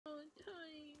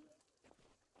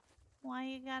Why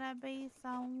you gotta be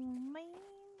so mean?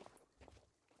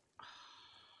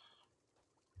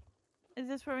 Is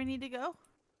this where we need to go?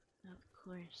 Of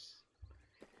course.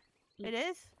 It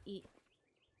is? Eat.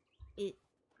 Eat.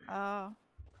 Oh.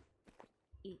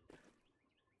 Eat.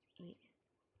 Eat.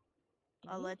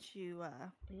 I'll let you,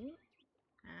 Eat.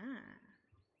 Ah.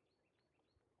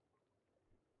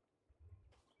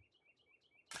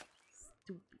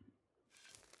 Stupid.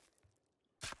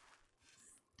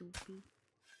 Stupid.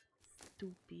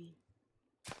 Stupid.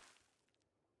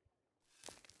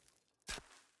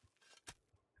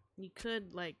 You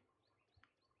could, like,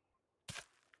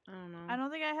 I don't know. I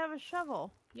don't think I have a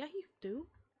shovel. Yeah, you do.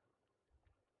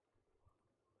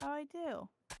 Oh, I do.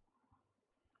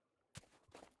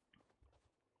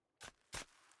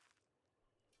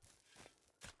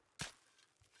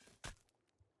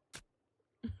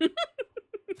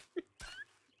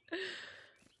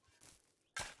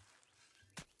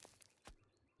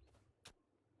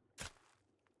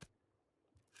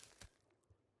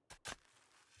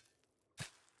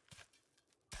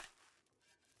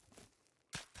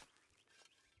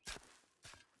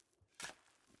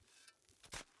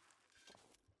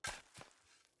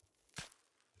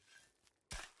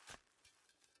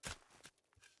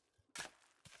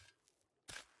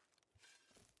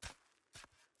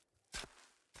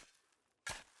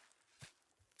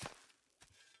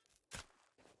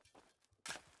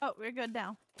 Oh, we're good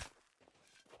now.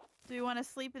 Do you want to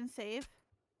sleep and save?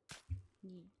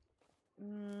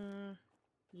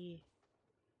 Yeah.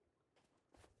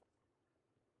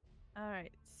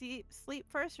 Alright. Sleep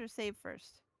first or save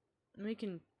first? We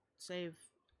can save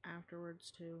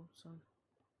afterwards too, so.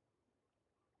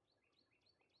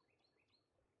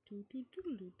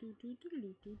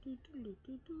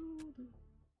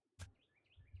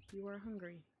 You are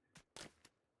hungry.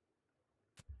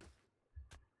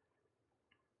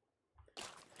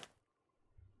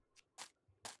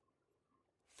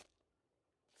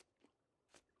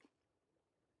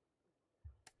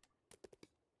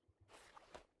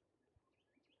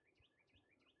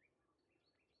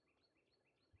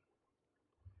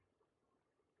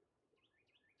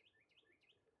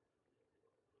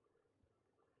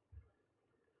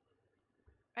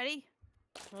 Ready?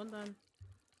 Hold on.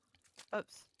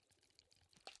 Oops.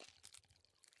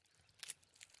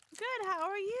 Good, how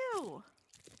are you?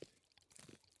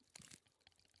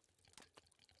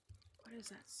 What is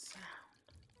that sound?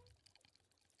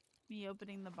 Me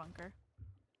opening the bunker.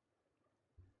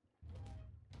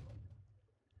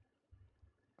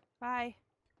 Bye.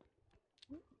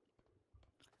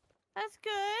 That's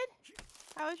good.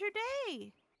 How was your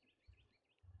day?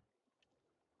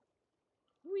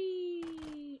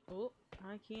 Whee! Oh,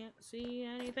 I can't see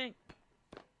anything.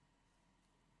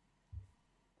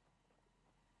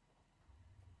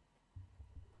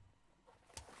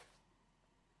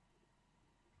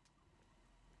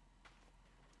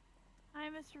 Hi,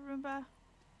 Mr. Roomba.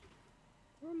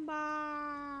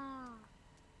 Roomba!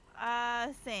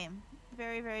 Same.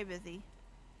 Very, very busy.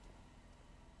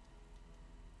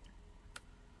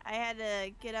 I had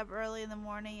to get up early in the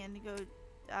morning and go,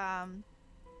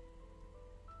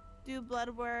 do blood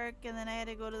work, and then I had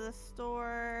to go to the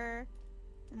store,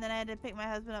 and then I had to pick my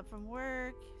husband up from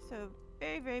work, so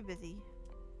very, very busy.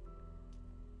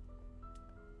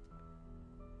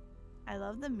 I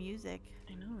love the music.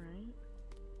 I know, right?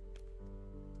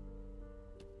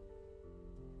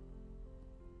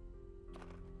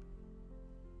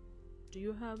 Do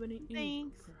you have any ink,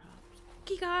 Thanks. perhaps?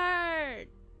 Keycard!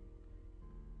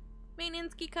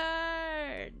 Maintenance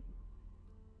keycard!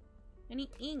 Any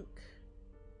ink?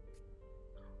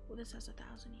 Oh, this has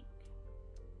 1,000 ink.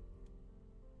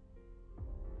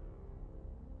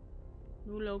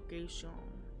 New location.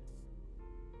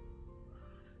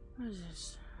 What is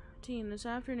this? Team, this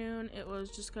afternoon it was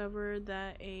discovered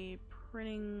that a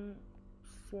printing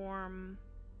form...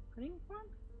 Printing form?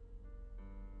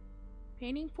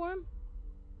 Painting form?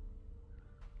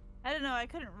 I don't know, I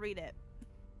couldn't read it.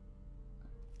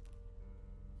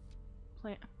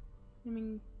 I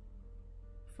mean,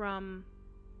 from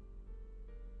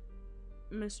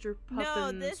Mr.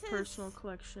 Puffins' personal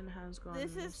collection has gone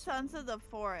This is Sons of the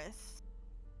Forest.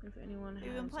 If anyone has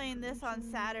We've been playing this on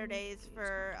Saturdays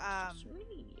for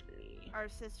our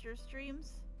sister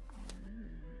streams.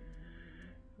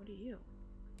 What are you?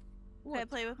 I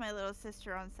play with my little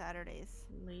sister on Saturdays.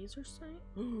 Laser sight?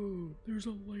 Oh, there's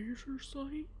a laser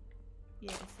sight?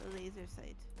 Yes, a laser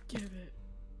sight. Give it.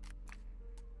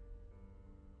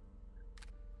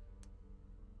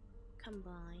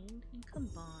 Combined and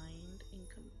combined and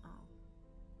oh.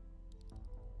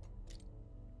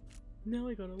 Now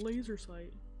I got a laser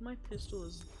sight. My pistol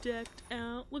is decked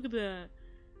out. Look at that.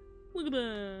 Look at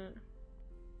that.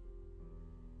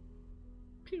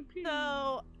 Pew, pew.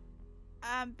 So,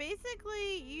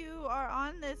 basically, you are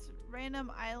on this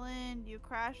random island. You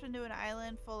crash into an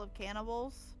island full of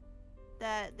cannibals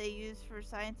that they use for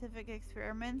scientific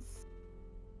experiments,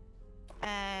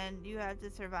 and you have to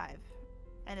survive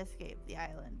and escape the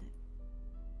island.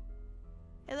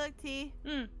 Hey, look, T.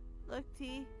 Look,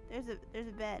 T. There's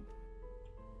a bed.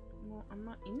 Well, I'm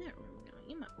not in that room now.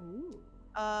 I'm not. Ooh.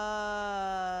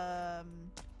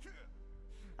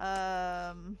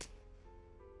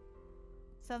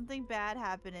 Something bad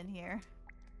happened in here.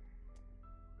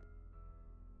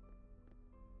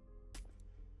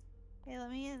 Hey, let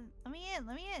me in. Let me in.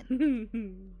 Let me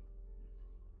in.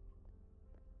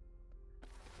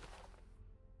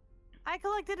 I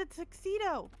collected a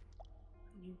tuxedo.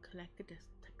 You collected a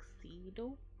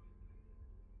tuxedo?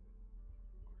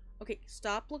 Okay,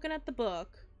 stop looking at the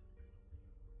book.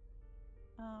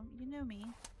 You know me.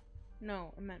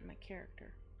 No, I meant my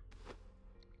character.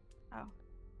 Oh.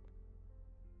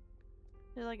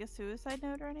 Is there like a suicide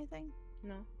note or anything?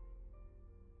 No.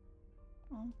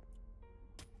 Oh.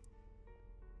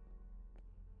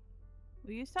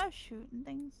 Will you stop shooting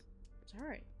things? It's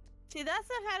alright. See, that's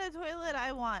the kind of toilet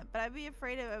I want, but I'd be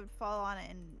afraid it would fall on it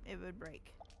and it would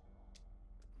break.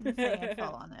 I'm just saying I'd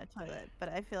fall on that toilet, but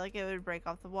I feel like it would break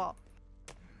off the wall.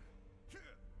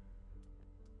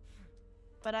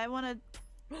 But I want a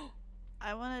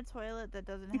toilet that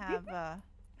doesn't have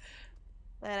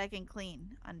that I can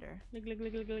clean under. Look.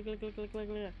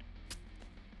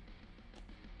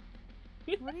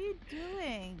 What are you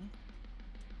doing?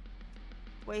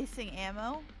 Wasting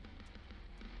ammo?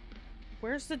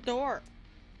 Where's the door?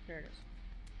 There it is.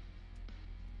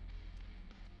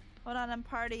 Hold on, I'm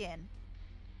partying.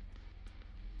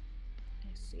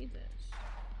 I see this.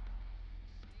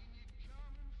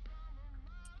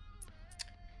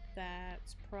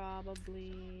 That's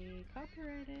probably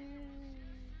copyrighted.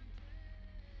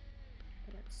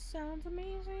 But it sounds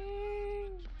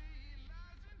amazing.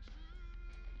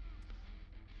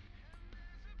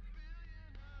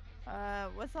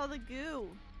 What's all the goo?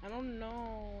 I don't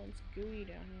know. It's gooey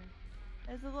down here.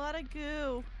 There's a lot of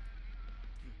goo.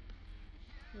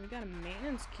 We got a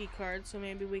maintenance key card, so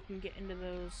maybe we can get into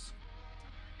those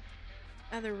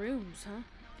other rooms, huh?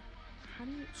 How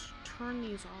do you turn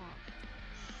these off?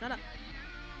 Shut up.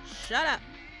 Shut up!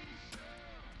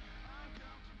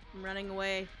 I'm running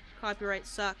away. Copyright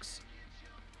sucks.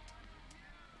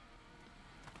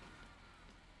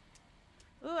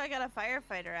 Ooh, I got a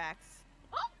firefighter axe.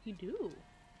 Oh, you do.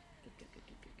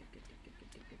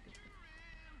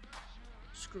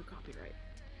 Screw copyright.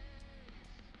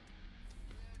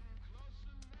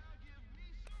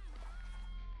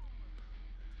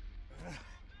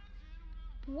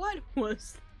 What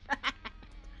was that?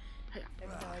 I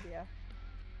have no idea.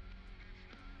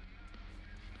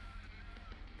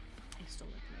 I still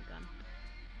like my gun.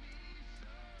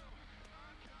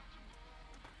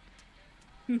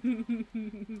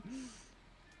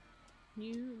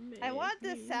 You make I want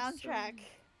this me soundtrack.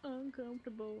 so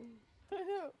uncomfortable. I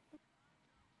know.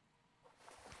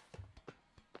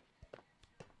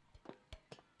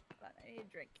 Hold on, I need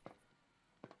a drink.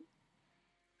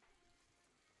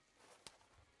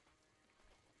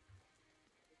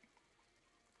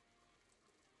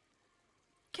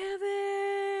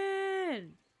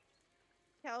 Kevin!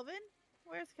 Calvin?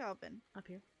 Where's Calvin? Up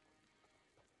here.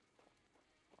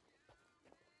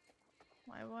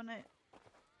 Why won't it?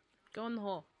 Go in the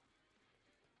hole.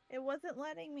 It wasn't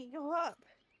letting me go up.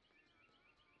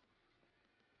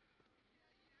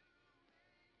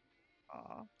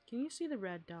 Aw. Can you see the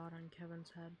red dot on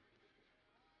Kevin's head?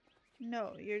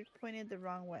 No, you're pointed the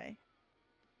wrong way.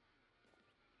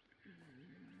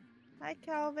 Hi,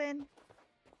 Calvin.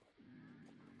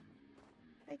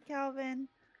 Hi, Calvin.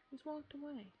 He's walked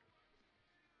away.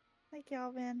 Hi,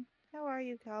 Calvin. How are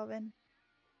you, Calvin?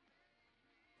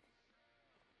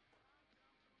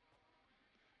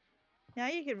 Now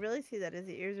you can really see that his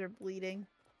ears are bleeding.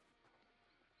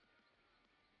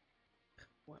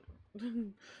 What?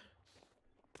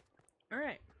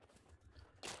 Alright.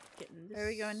 Getting this. Where are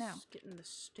we going now? Getting the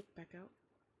stick back out.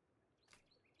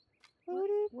 What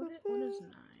What is 9?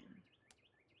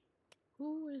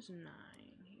 Who is 9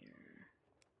 here?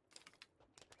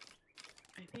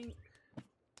 I think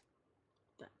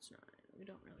that's 9. We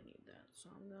don't really need that, so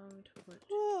I'm going to put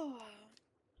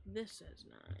this as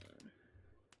 9.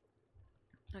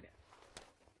 Okay.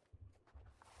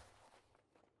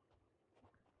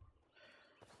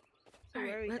 So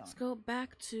Alright, let's go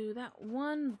back to that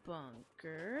one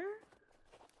bunker.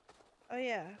 Oh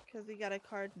yeah, because we got a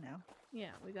card now.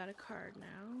 Yeah, we got a card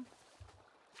now.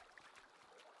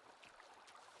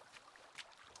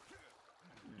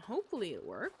 hopefully it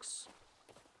works.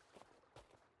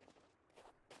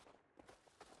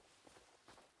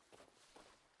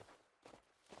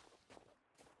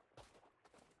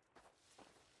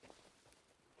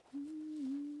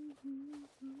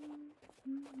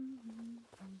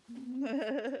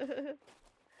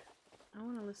 I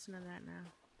want to listen to that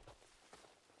now.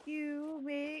 You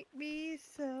make me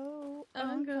so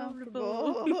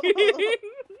Uncomfortable. uncomfortable.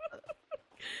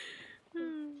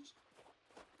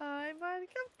 I'm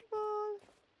uncomfortable.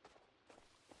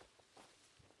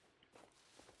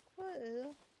 What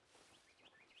is?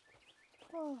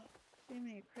 Oh, give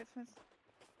me a Christmas.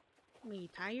 Me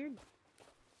tired?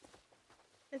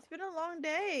 It's been a long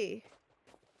day.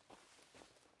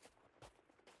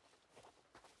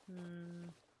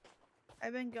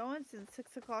 I've been going since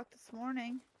 6 o'clock this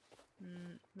morning.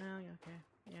 No, okay.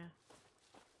 Yeah.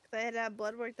 'Cause I had to have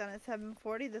blood work done at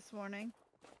 7:40 this morning.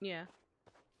 Yeah.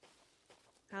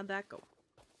 How'd that go?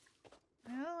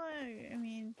 Well, I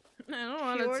mean, I don't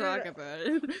want to talk about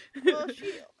it. well,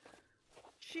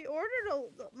 she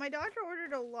ordered my doctor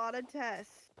ordered a lot of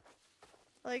tests,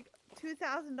 like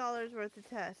 $2,000 worth of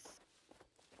tests.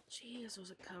 Jeez,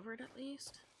 was it covered at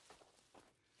least?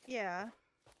 Yeah,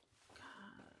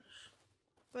 Gosh.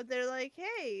 but they're like,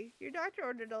 hey, your doctor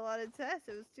ordered a lot of tests.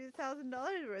 It was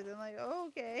 $2,000 worth. I'm like, oh,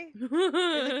 okay. Is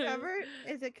it covered?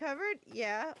 Is it covered?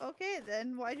 Yeah. Okay,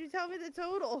 then why'd you tell me the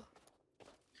total?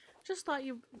 Just thought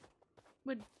you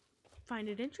would find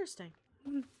it interesting.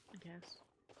 I guess.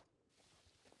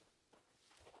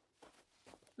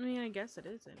 I mean, I guess it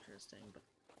is interesting, but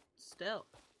still.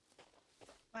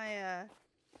 My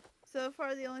so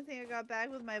far the only thing I got back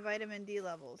was my vitamin D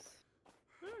levels.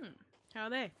 How are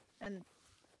they? And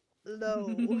low.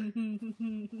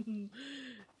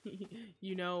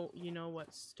 You know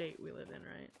what state we live in,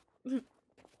 right?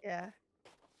 Yeah.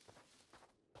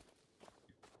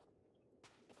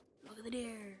 Look at the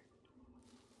deer.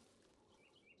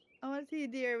 I want to see a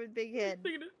deer with big head.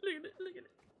 Look at it, look at it, look at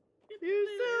it. You're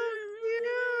so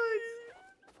cute!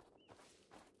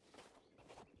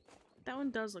 That one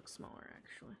does look smaller,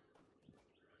 actually.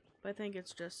 But I think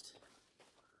it's just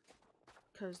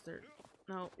because they're...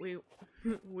 No,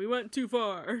 we went too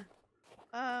far.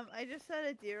 I just set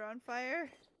a deer on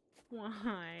fire.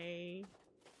 Why?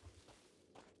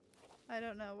 I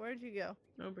don't know. Where'd you go?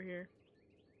 Over here.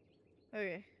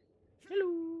 Okay.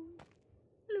 Hello.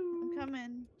 Hello. I'm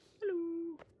coming.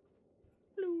 Hello.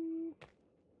 Hello.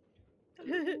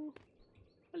 Hello.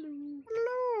 Hello.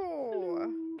 Hello! Hello.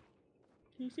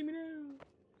 Can you see me now?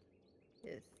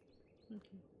 Yes.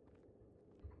 Okay.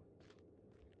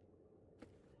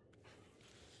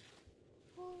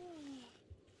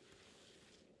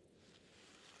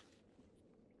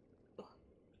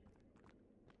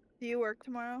 Do you work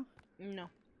tomorrow? No.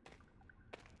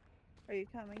 Are you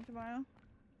coming tomorrow?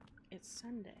 It's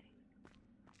Sunday.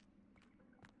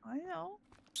 I know.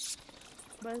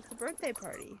 But it's a birthday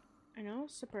party. I know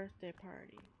it's a birthday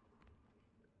party.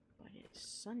 But it's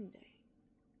Sunday.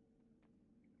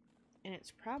 And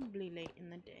it's probably late in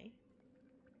the day.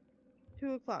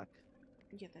 2 o'clock.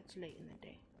 Yeah, that's late in the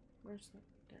day. Where's the...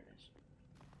 There it is.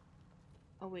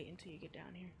 I'll wait until you get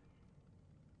down here.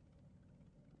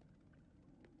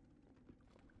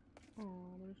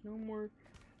 Oh, there's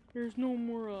no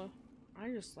more, I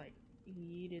just, like,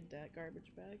 yeeted that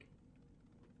garbage bag.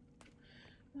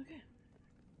 Okay.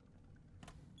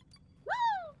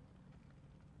 Woo!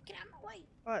 Get out of my way!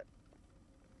 What?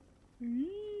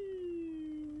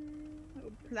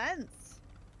 Oh, plants.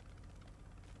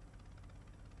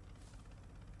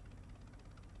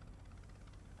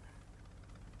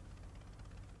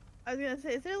 I was gonna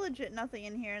say, is there legit nothing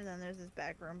in here? And then there's this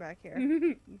back room back here.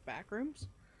 Backrooms?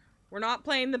 We're not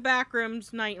playing the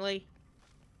Backrooms nightly.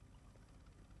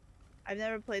 I've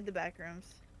never played the back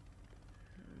rooms.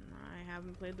 I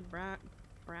haven't played the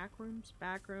Backrooms,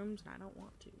 and I don't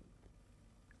want to.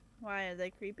 Why, are they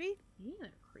creepy? Yeah,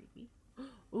 they're creepy.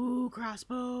 Ooh,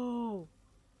 crossbow!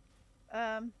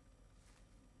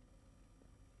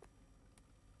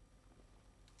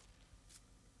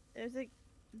 There's a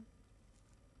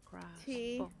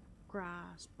Crossbow,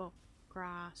 crossbow,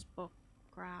 crossbow,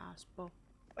 crossbow.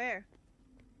 where?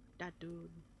 That dude.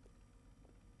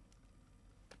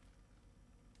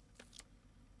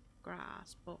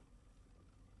 Crossbow.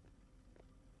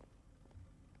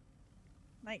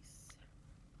 Nice.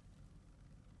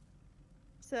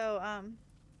 So,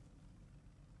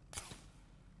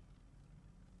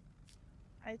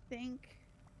 I think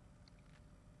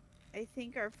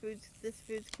this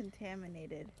food's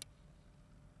contaminated.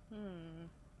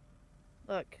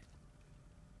 Look.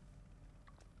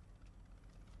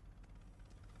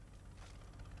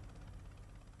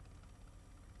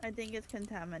 I think it's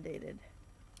contaminated.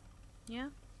 Yeah?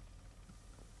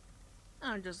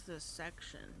 Oh, just this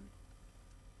section.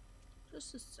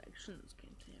 Just this section is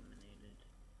contaminated.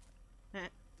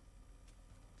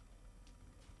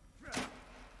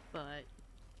 But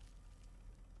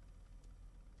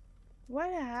What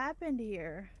happened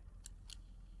here?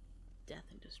 death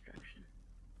and destruction.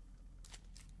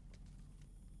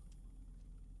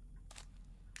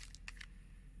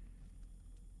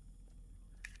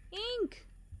 Ink!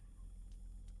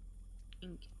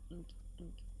 Ink, ink,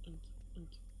 ink, ink, ink.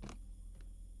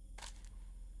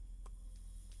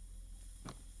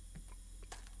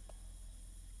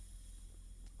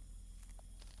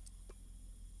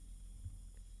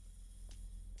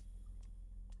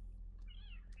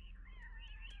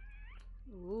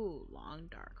 Ooh, long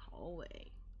dark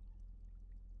hallway.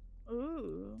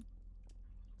 Ooh.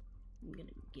 I'm gonna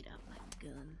get out my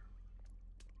gun.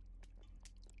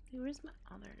 Hey, where's my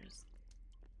others?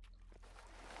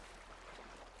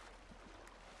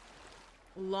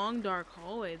 Long dark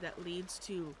hallway that leads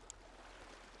to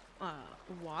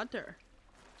water.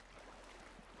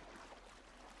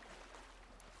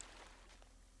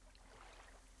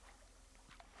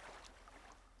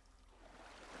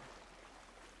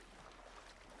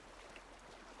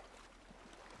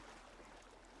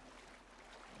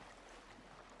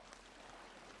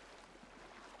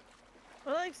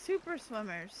 We're like super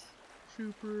swimmers.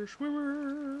 Super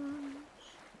swimmers.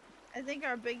 I think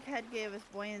our big head gave us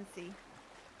buoyancy.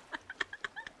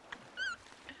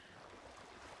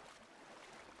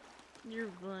 You're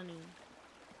funny.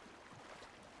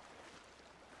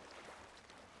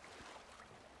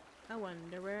 I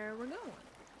wonder where we're going.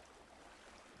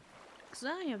 'Cause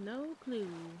I have no clue.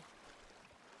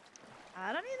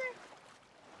 I don't either.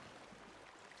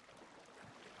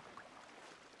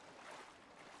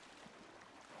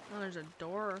 Oh, there's a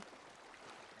door.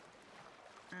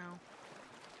 Ow.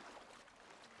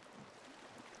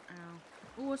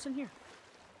 Ow. Ooh, what's in here?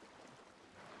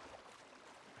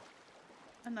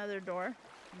 Another door.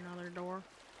 Another door.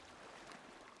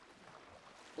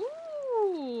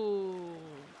 Ooh.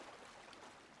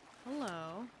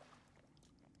 Hello.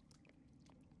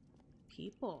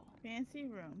 People. Fancy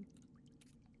room.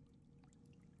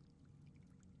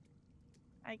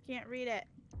 I can't read it.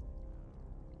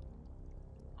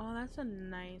 Oh, that's a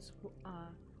nice,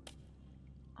 um,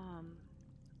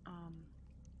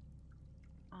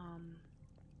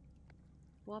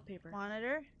 wallpaper.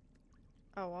 Monitor.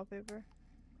 Oh, wallpaper.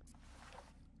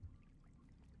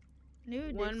 New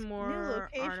One more new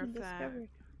location artifact. discovered.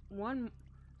 One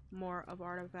more of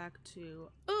artifact to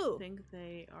Ooh. think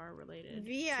they are related.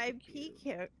 VIP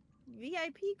card.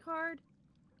 VIP card.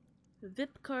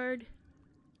 VIP card.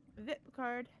 VIP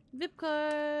card. VIP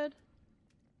card.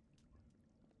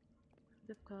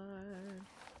 VIP card.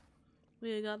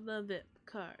 We got the VIP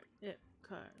card. VIP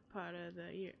card. Part of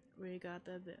the year. We got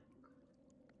the VIP.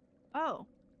 Oh.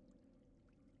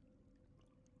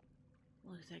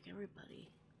 Looks like everybody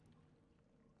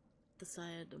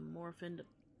decided to morph into.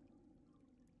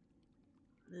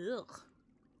 Ugh.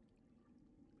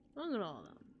 Look at all of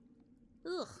them.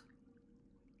 Ugh.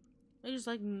 They just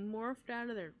like morphed out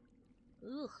of their.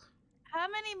 Ugh. How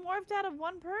many morphed out of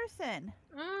one person?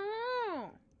 I don't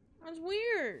know. That's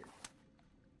weird.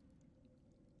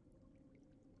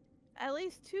 At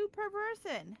least 2 per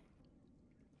person.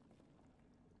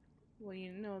 Well,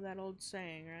 you know that old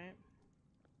saying, right?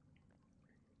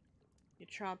 You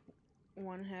chop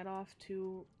one head off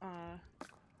to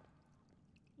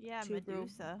Yeah, to grow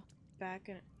Medusa. back,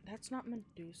 and that's not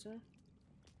Medusa.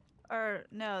 Or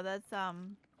no, that's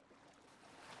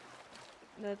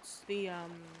That's the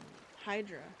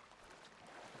Hydra.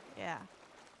 yeah.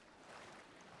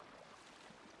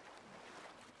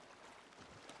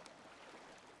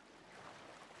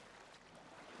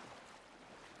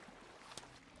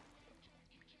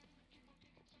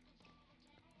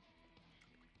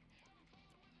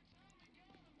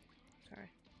 Sorry.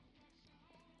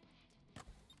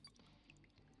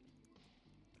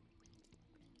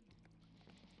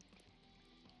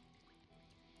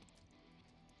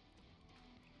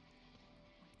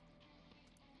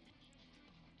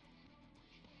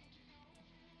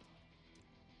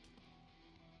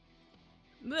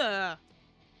 Ugh.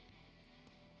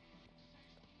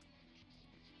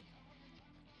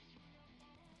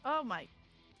 Oh my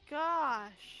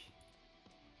gosh.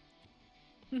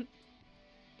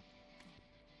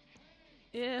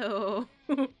 Ew.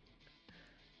 Look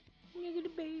at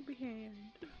the baby hand.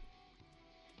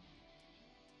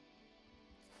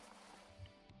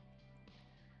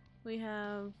 We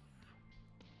have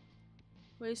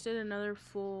Wasted another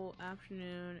full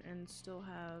afternoon and still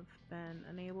have been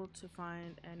unable to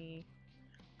find any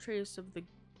trace of the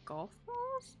golf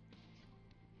balls?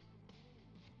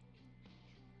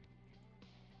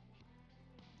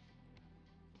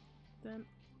 That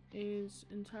is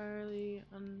entirely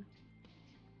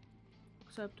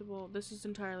unacceptable. This is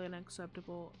entirely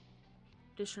unacceptable.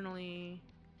 Additionally,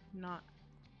 not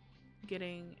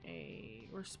getting a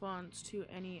response to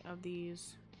any of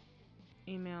these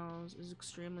emails is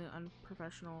extremely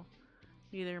unprofessional.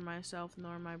 Neither myself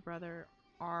nor my brother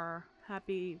are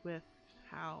happy with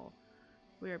how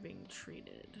we are being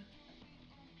treated.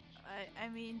 I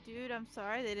mean, dude, I'm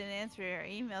sorry they didn't answer your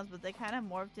emails, but they kind of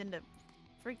morphed into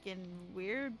freaking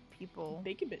weird people.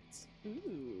 Bacon bits.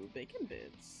 Ooh, bacon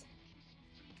bits.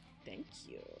 Thank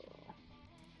you.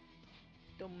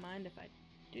 Don't mind if I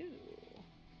do.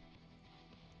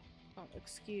 Oh,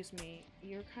 excuse me.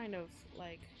 You're kind of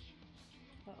like...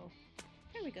 Uh-oh.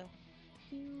 There we go.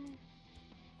 You...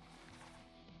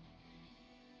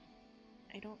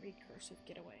 I don't read cursive.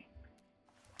 Get away.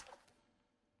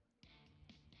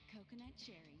 Coconut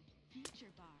Cherry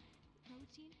Future Bar.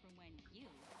 Protein for when you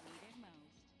need it most.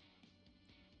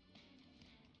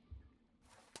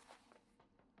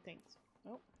 Thanks.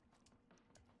 Oh.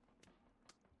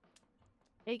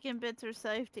 Bacon bits are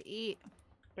safe to eat.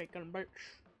 Bacon bits.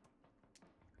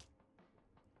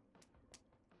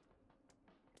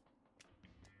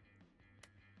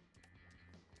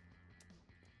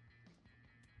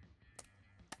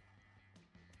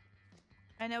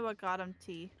 I know what got them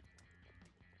tea.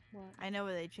 What? I know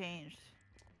what they changed.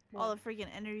 What? All the freaking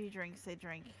energy drinks they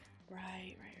drink.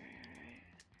 Right.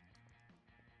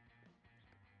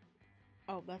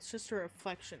 Oh, that's just a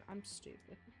reflection. I'm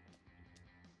stupid.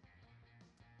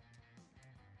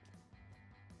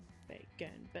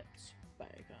 Bacon bits.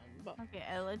 Bacon bits. Okay,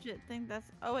 I legit think that's...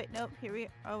 Oh, wait, nope. Here we...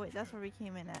 Oh, wait, that's where we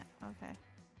came in at. Okay.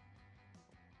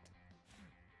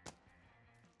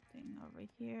 Thing over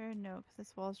here. No, because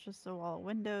this wall's just a wall of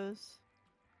windows.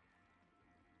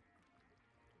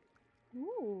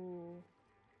 Ooh.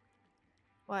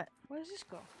 What? Where does this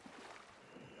go?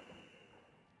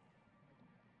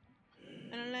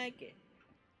 I don't like it.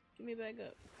 Get me back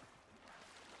up.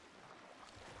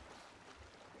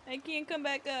 I can't come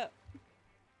back up.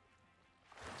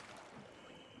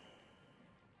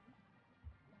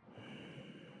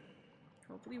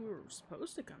 Hopefully we were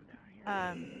supposed to come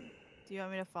down here. Do you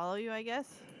want me to follow you, I guess?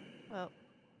 Well...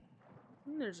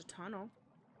 There's a tunnel.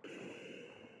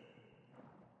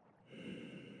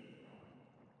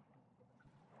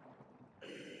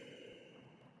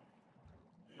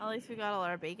 At least we got all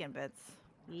our bacon bits.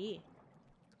 Yeah.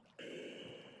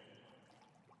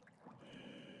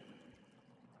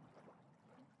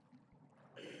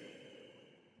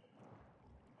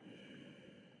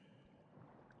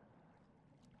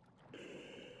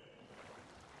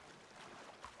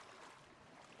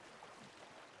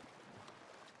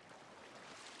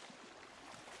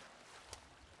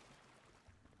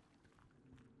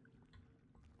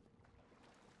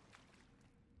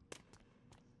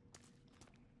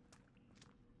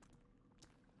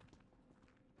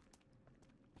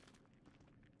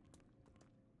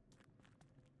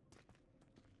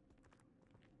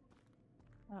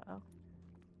 Uh-oh.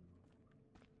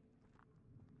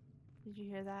 Did you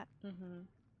hear that? Mm-hmm.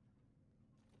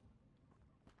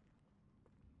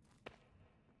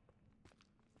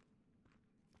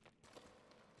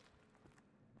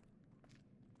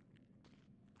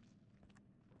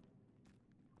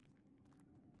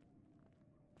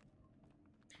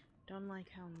 Don't like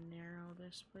how narrow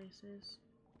this place is.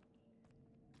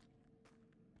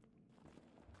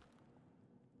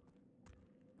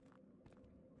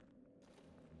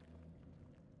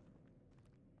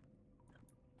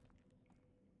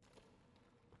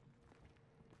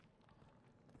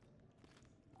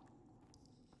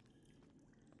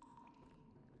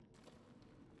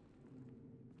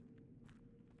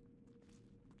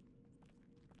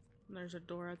 There's a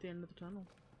door at the end of the tunnel.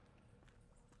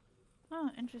 Oh,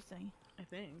 interesting. I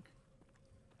think.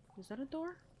 Is that a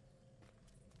door?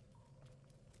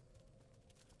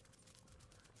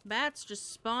 Bats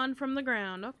just spawned from the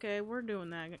ground. Okay, we're doing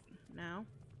that now.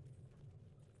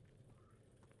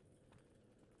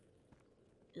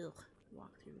 Ugh.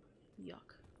 Walk through.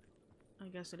 Yuck. I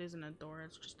guess it isn't a door,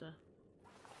 it's just a...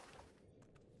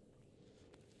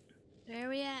 Where are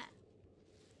we at?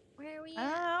 Where are we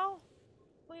at? Oh!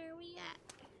 Where are we at?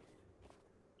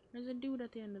 There's a dude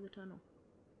at the end of the tunnel.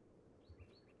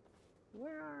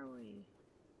 Where are we?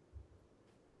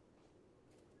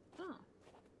 Oh.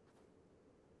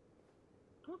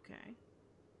 Okay.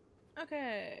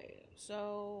 Okay,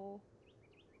 so...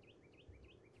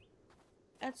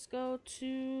 Let's go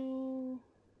to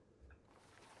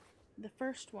the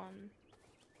first one.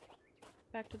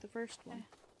 Back to the first one.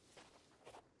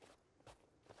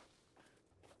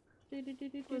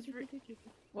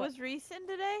 Was Reese in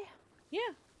today?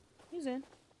 Yeah, he's in.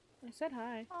 I said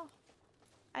hi. Oh,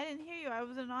 I didn't hear you. I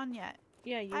wasn't on yet.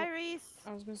 Yeah, you. Hi, Reese.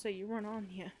 I was gonna say you weren't on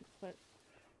yet, but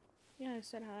yeah, I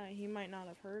said hi. He might not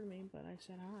have heard me, but I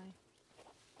said hi.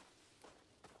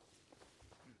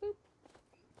 Boop.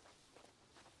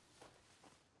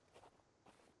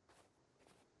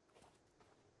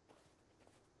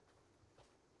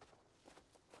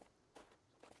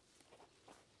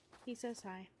 He says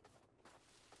hi.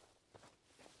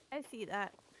 I see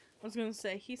that. I was gonna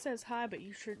say he says hi, but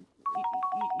you should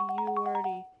you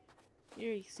already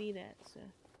see that. So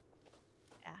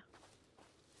yeah.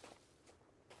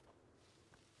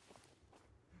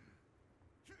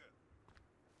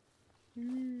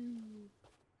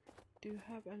 Do you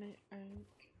have any ink?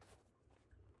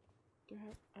 Do you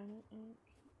have any ink?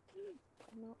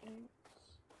 No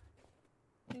inks.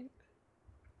 Ink.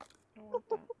 I want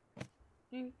that.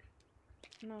 Ink.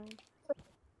 No.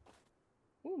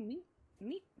 Ooh,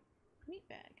 meat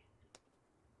bag.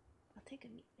 I'll take a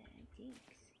meat bag, thanks.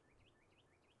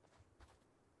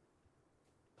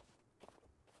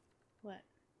 What?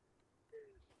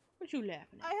 What you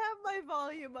laughing at? I have my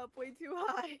volume up way too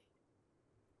high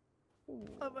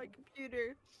on my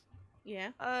computer.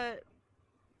 Yeah.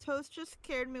 Toast just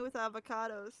scared me with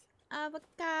avocados.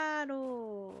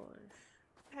 Avocados.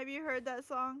 Have you heard that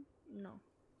song? No.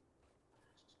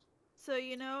 So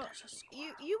you know,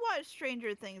 you watch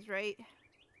Stranger Things, right?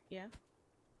 Yeah.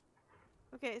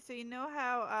 Okay, so you know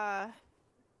how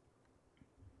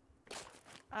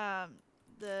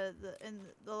in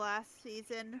the last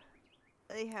season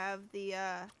they have the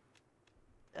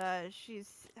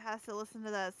has to listen to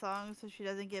that song so she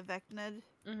doesn't get vected.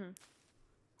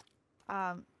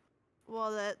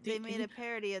 Well, they made a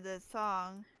parody of this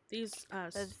song. These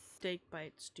steak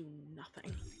bites do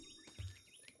nothing.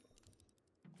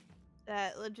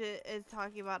 That legit is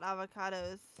talking about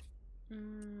avocados.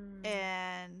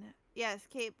 And yes,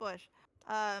 Kate Bush.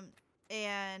 And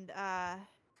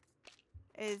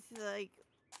it's like,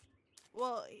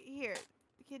 well, here,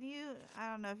 can you? I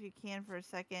don't know if you can for a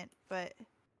second, but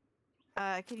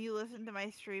can you listen to my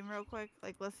stream real quick?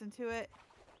 Like, listen to it.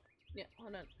 Yeah,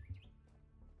 hold on.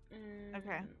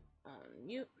 Okay.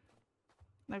 Mute.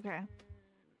 Okay.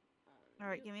 All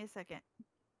right, give me a second.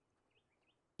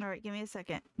 All right, give me a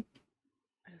second.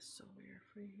 That's so weird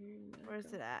for hearing that.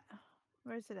 Where's it at?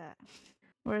 Where's it at?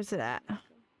 Where's it at?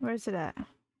 Where's it at?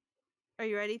 Are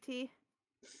you ready, T?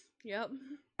 Yep.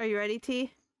 Are you ready,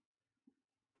 T?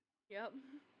 Yep.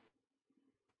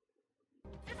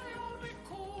 If I only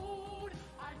could,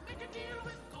 I'd make a deal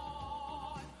with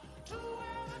God. 2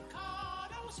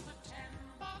 avocados for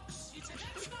 $10. You'd say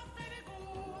that's not very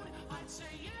good. I'd say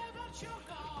yeah, but you're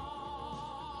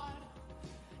God.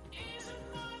 Isn't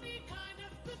money kind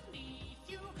of beneath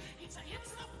you? He'd say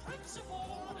it's the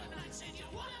principle, and I'd say you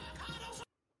want avocados.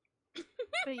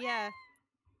 But yeah.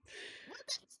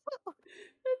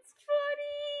 That's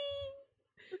funny.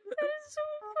 That is so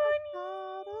funny.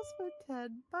 Avocados for $10.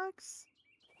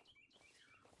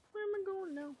 Where am I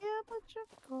going now? Yeah, but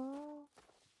you're God.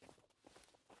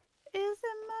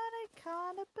 Isn't money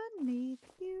kind of beneath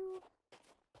you?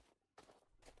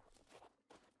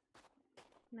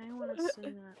 Now I want to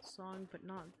sing that song, but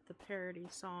not the parody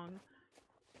song.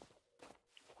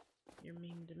 You're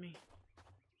mean to me.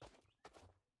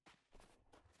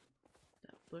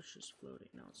 That bush is floating.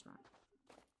 No, it's not.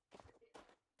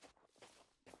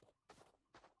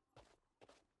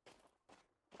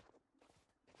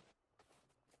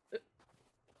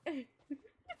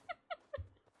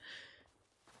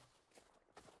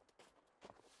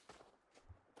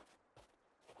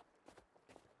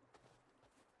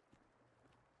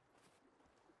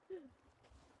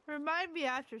 Remind me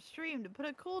after stream to put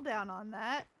a cooldown on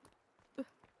that.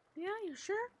 Yeah, you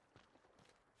sure?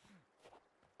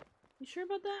 You sure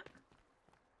about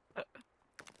that?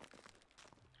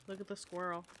 Look at the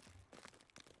squirrel.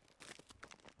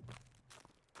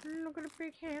 Look at the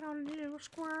big head on the little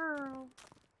squirrel.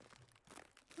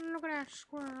 Look at that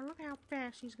squirrel. Look how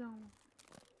fast he's going.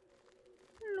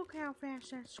 Look how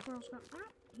fast that squirrel's going. Oh,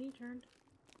 he turned.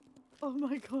 Oh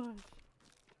my gosh.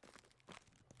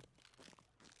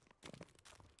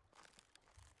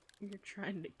 You're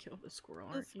trying to kill the squirrel,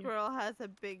 aren't you? The squirrel has a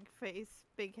big face,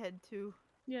 big head too.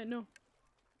 Yeah, no.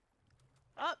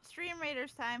 Oh, Stream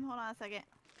Raiders time. Hold on a second.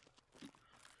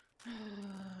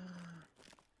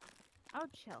 Oh,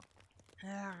 chill.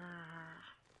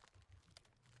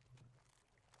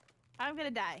 I'm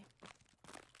gonna die.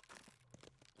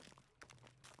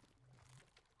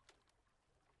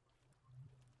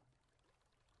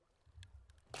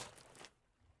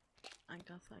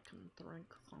 guess I can drink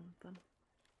something.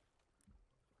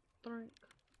 Drink.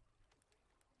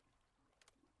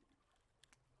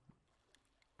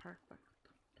 Perfect.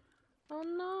 Oh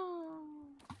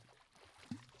no!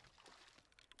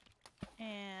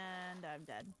 And I'm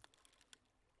dead.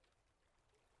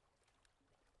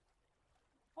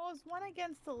 Well, it was 1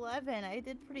 against 11. I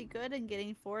did pretty good in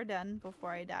getting 4 done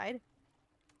before I died.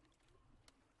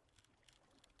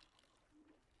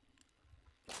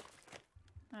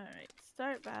 Alright,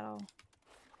 start battle.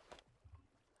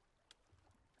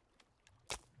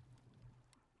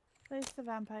 Place the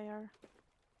vampire.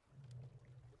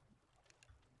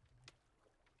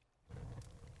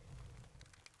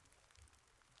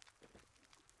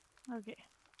 Okay.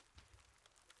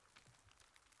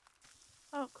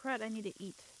 Oh, crud, I need to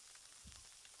eat.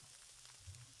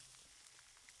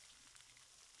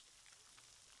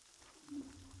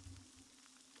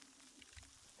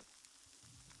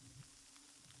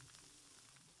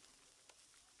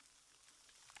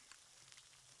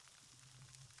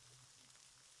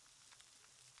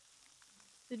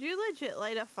 Did you legit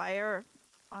light a fire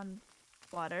on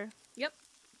water? Yep.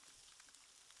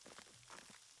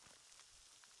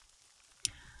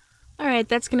 Alright,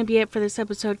 that's going to be it for this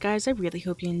episode, guys. I really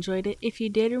hope you enjoyed it. If you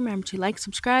did, remember to like,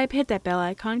 subscribe, hit that bell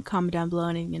icon, comment down below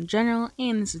anything in general,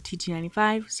 and this is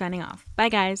TT95 signing off. Bye,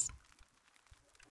 guys.